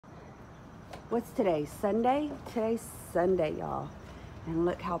What's today? Sunday? Today's Sunday, y'all. And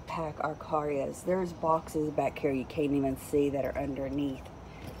look how packed our car is. There's boxes back here you can't even see that are underneath.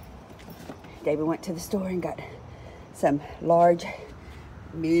 David went to the store and got some large,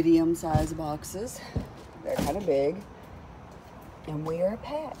 medium-sized boxes. They're kind of big. And we are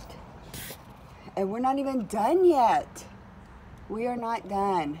packed. And we're not even done yet. We are not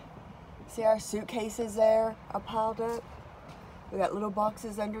done. See our suitcases there are piled up? We got little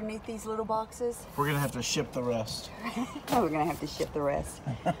boxes underneath these little boxes. We're gonna have to ship the rest. We're gonna have to ship the rest.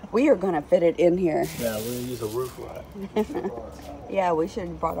 We are gonna fit it in here. Yeah, we're gonna use a roof rack. Yeah, we should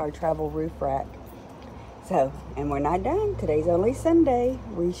have brought our travel roof rack. So, and we're not done. Today's only Sunday.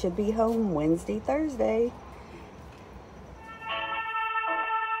 We should be home Wednesday, Thursday.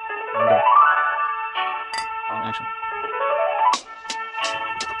 Okay. Action.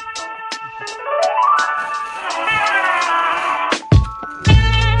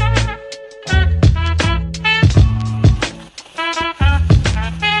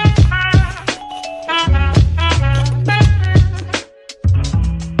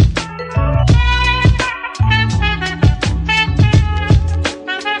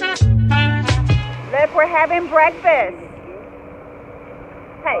 We're having breakfast.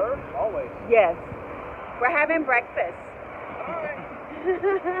 Hey. Always. Yes. We're having breakfast.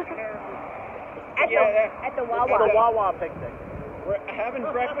 At the Wawa. The Wawa picnic. We're having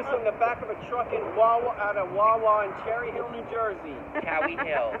breakfast on the back of a truck in Wawa, out of Wawa in Cherry Hill, New Jersey. Cowie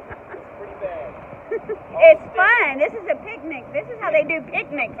Hill. It's pretty bad. It's fun. This is a picnic. This is how they do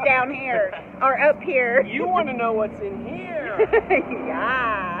picnics down here or up here. You want to know what's in here?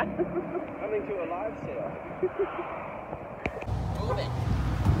 Yeah. Coming to a live sale.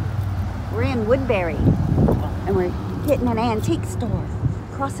 We're in Woodbury, and we're hitting an antique store,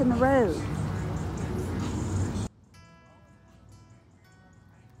 crossing the road.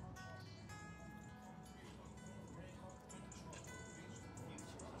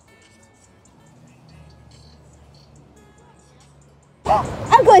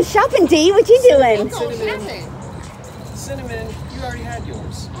 I'm going shopping, Dee. What you doing? Cinnamon, you already had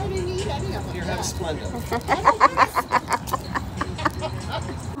yours. I didn't eat any of them. Here, have Splenda.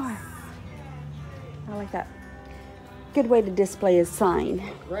 I like that. Good way to display a sign.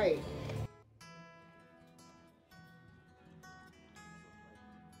 Great.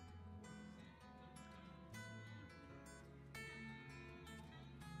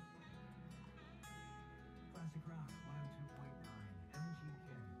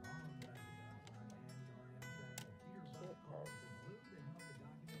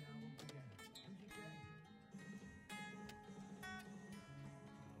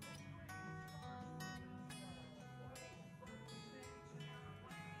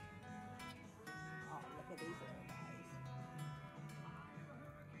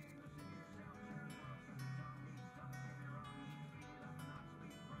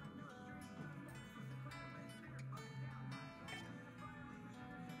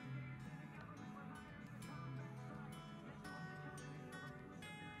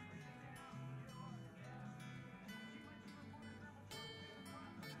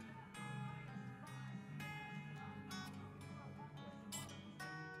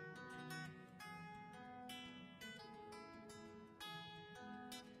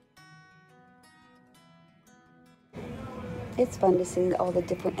 It's fun to see all the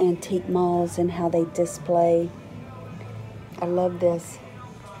different antique malls and how they display. I love this.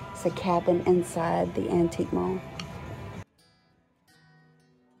 It's a cabin inside the antique mall.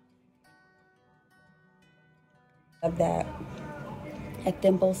 Love that. A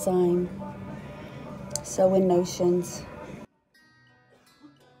thimble sign. Sewing notions.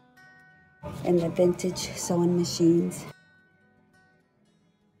 And the vintage sewing machines.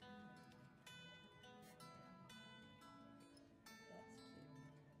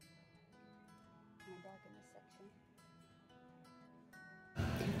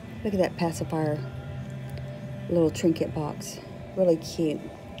 Look at that pacifier little trinket box. Really cute.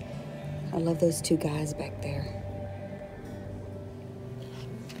 I love those two guys back there.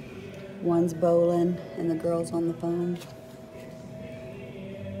 One's bowling and the girl's on the phone.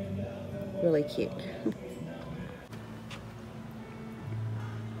 Really cute.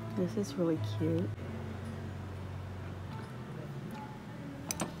 This is really cute.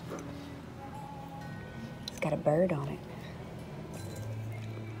 It's got a bird on it.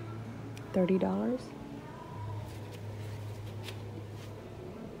 $30.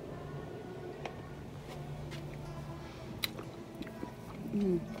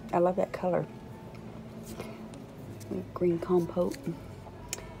 I love that color. Green compote.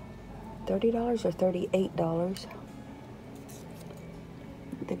 $30 or $38.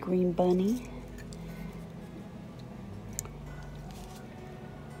 The green bunny.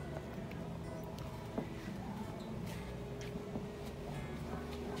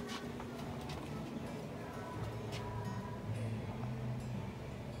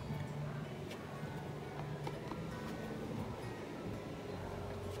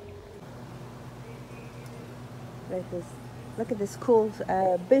 Look at this cool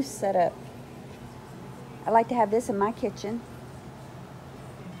booth setup. I like to have this in my kitchen.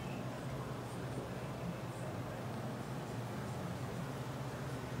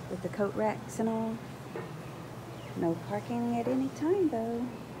 With the coat racks and all. No parking at any time though.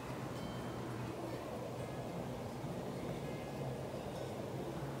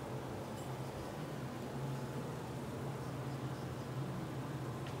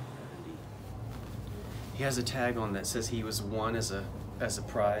 He has a tag on that says he was won as a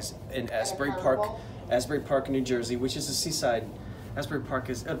prize in Asbury Park, New Jersey, which is a seaside. Asbury Park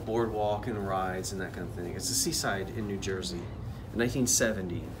is a boardwalk and rides and that kind of thing. It's a seaside in New Jersey, in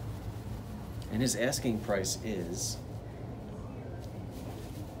 1970, and his asking price is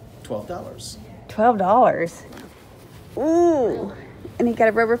 $12. $12. Ooh, and he got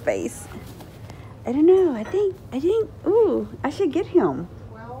a rubber face. I don't know. I think. Ooh, I should get him.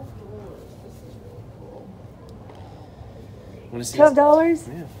 $12?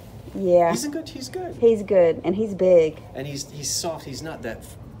 Yeah. Yeah. He's good. He's good, and he's big. And he's soft. He's not that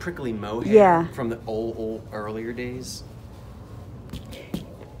prickly mohair from the old earlier days.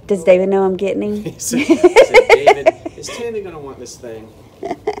 Does David know I'm getting him? Said, David, is Tammy gonna want this thing?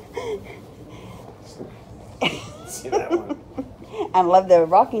 See that one? I love the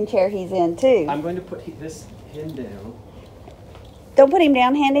rocking chair he's in too. I'm going to put him down. Don't put him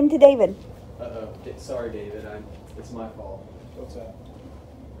down. Hand him to David. Sorry, David. It's my fault. What's that?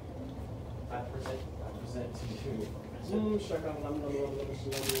 I present to you.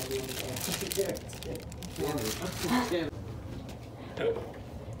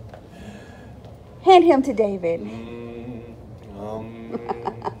 Hand him to David.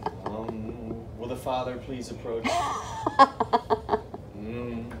 Will the father please approach?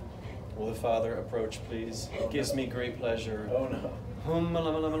 Will the father approach, please? It gives me great pleasure. Oh no.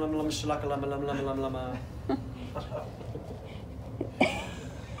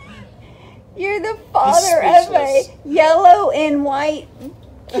 You're the father of a yellow and white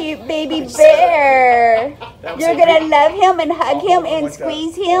cute baby bear. You're gonna love him and hug him and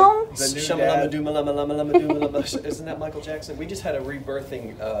squeeze him. Isn't that Michael Jackson? We just had a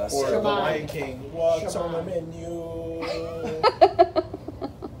rebirthing Or the Lion King. What's on the menu?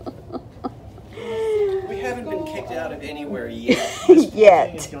 We haven't been kicked out of anywhere yet.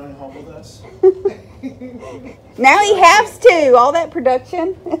 Yet. He's going home with us. Now he has to. All that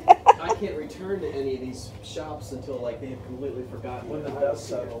production. I can't return to any of these shops until like they have completely forgotten When the what dust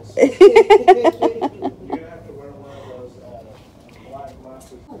settles. You're gonna have to wear one of those black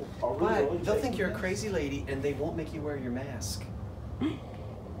glasses. But they'll think you're a crazy lady and they won't make you wear your mask.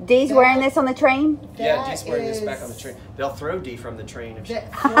 Dee's wearing this on the train? Yeah, Dee's wearing this back on the train. They'll throw Dee from the train if she...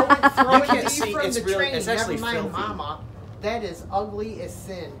 Throwing can't Dee see, from it's the really- train, it's actually never mind filthy. Mama. That is ugly as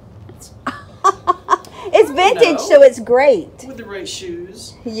sin. It's vintage, No. so it's great. With the right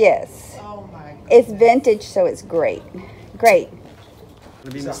shoes. Yes. Oh my God. It's vintage, so it's great. Great.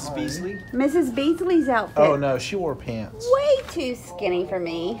 Would it be Mrs. Beasley? Mrs. Beasley's outfit. Oh no, she wore pants. Way too skinny for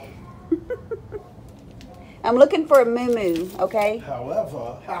me. I'm looking for a moo-moo, okay?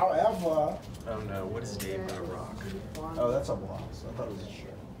 However. Oh no, what is Dave gonna rock? Oh, that's a blouse. I thought it was a shirt.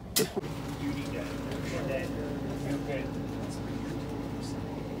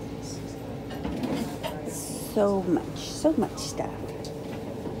 So much stuff.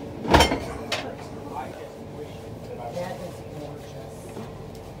 That is gorgeous.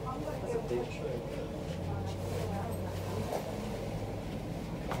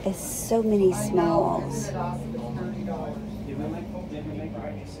 It's so many smalls. Did we make the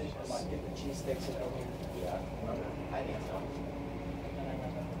right decision about getting the cheesesteaks at home? Yeah. I think so.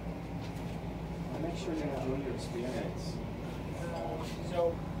 Make sure you enjoy your experience.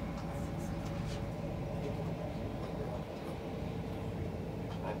 So,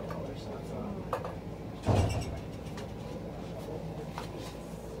 I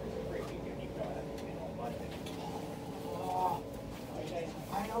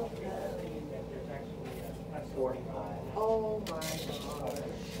don't know. Oh my God.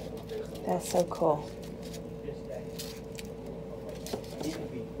 That's so cool. We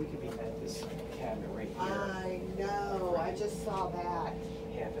could be at this cabinet right here. I know. I just saw that.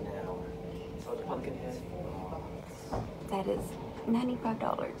 Half an hour. Oh, the pumpkin head. That is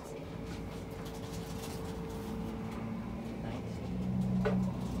 $95.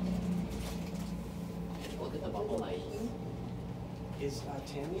 Is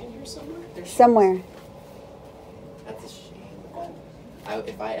Tammy in here somewhere? Somewhere. That's a shame.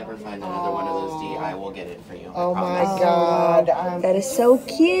 If I ever find another one of those D, I will get it for you. Oh my promise. God. That is so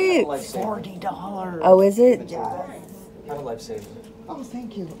cute. $40. Oh, is it? Yes. Have a lifesaver. Oh,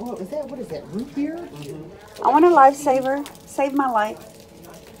 thank you. Oh, is that, what is that, root beer? I want a lifesaver. Save my life.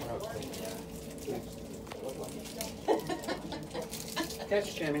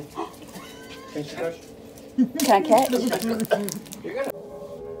 Catch, Tammy. Catch, crush. Can I catch?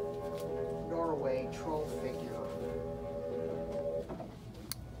 Norway troll figure.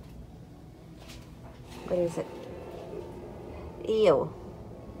 What is it? Ew.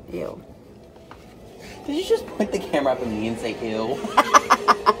 Ew. Did you just point the camera up at me and say ew?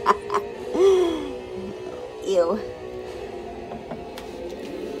 Ew.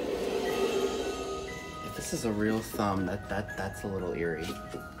 If this is a real thumb, that's a little eerie.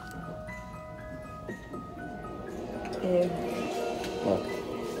 Ew. Look.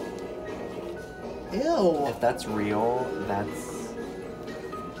 Ew. If that's real, that's...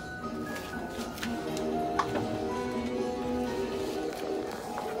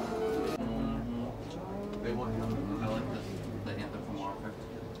 They want I like the anthem from Warfare.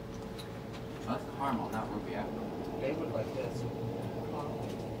 That's caramel, not ruby apple. They would like this.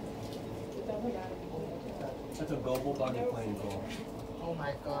 That's a global body playing goal. Oh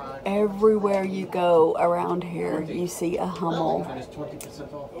my God. Everywhere you go around here, you see a Hummel. And it's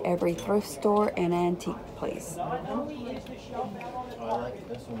 20% off. Every thrift store and antique place. Oh, I like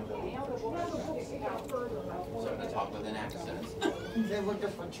this one. Starting to talk with an accent. They're looking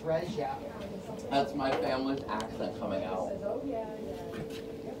for treasure. That's my family's accent coming out.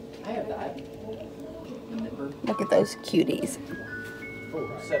 I have that. The nipper. Look at those cuties. Oh,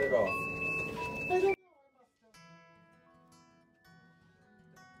 set it off.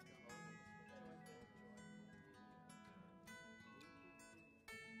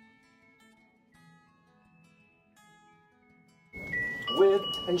 With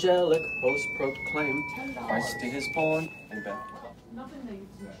angelic host proclaim, Christ is born in Bethlehem.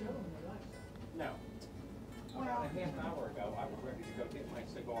 Well, about a half hour ago, I was ready to go get my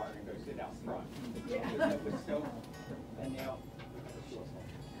cigar and go sit out front. And now,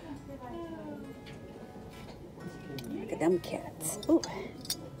 Look at them cats. Ooh.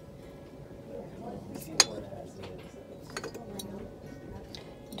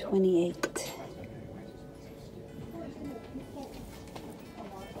 $28.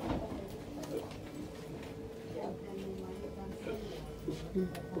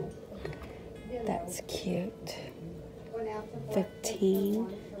 That's cute. 15.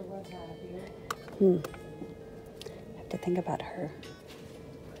 Have to think about her.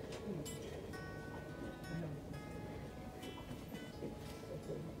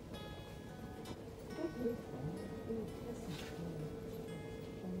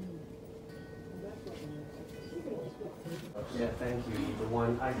 Yeah, thank you. The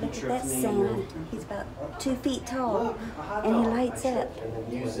one I Look at tripped that me. son. He's about 2 feet tall, and he lights up. And then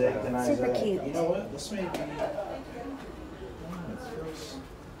music. Super cute. You know what? This may be.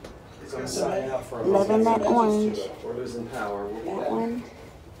 It's gonna sign out for a Loving that orange. We're losing power. That one.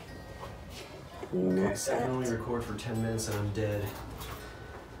 And Okay, that's so I can only it. record for 10 minutes and I'm dead.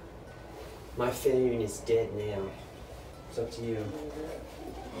 My phone is dead now. It's up to you.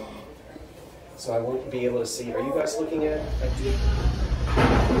 So I won't be able to see. Are you guys looking at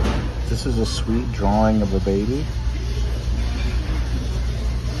This is a sweet drawing of a baby.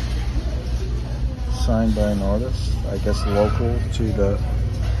 Signed by an artist, I guess local to the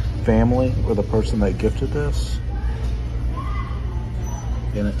family or the person that gifted this.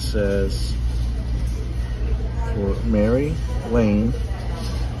 And it says, for Mary Lane,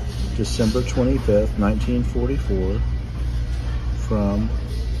 December 25th, 1944, from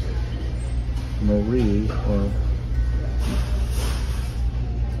Marie or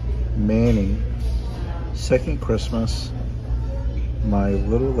Manny, second Christmas, my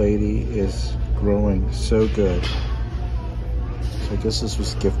little lady is growing so good. So I guess this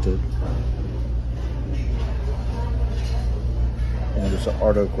was gifted. And there's an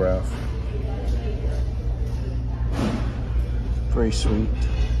autograph. Very sweet.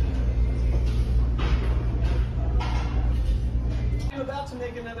 I'm about to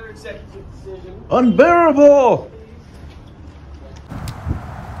make another executive decision. Unbearable!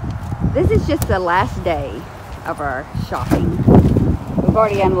 This is just the last day of our shopping. We've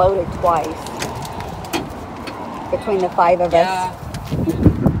already unloaded twice between the 5 of us.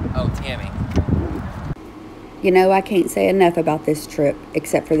 Oh, Tammy. You know, I can't say enough about this trip,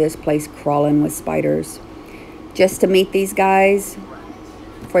 except for this place crawling with spiders. Just to meet these guys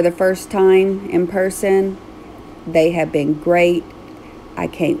for the first time in person, They have been great. I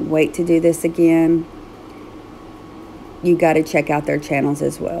can't wait to do this again. You got to check out their channels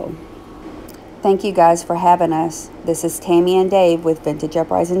as well. Thank you guys for having us. This is Tammy and Dave with Vintage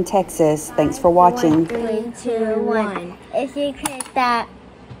Uprising, Texas. Thanks for watching. 3, 2, 1. If you click that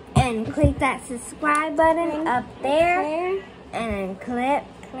and click that subscribe button up there and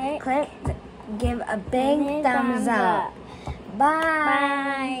give a big thumbs up.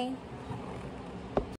 Bye.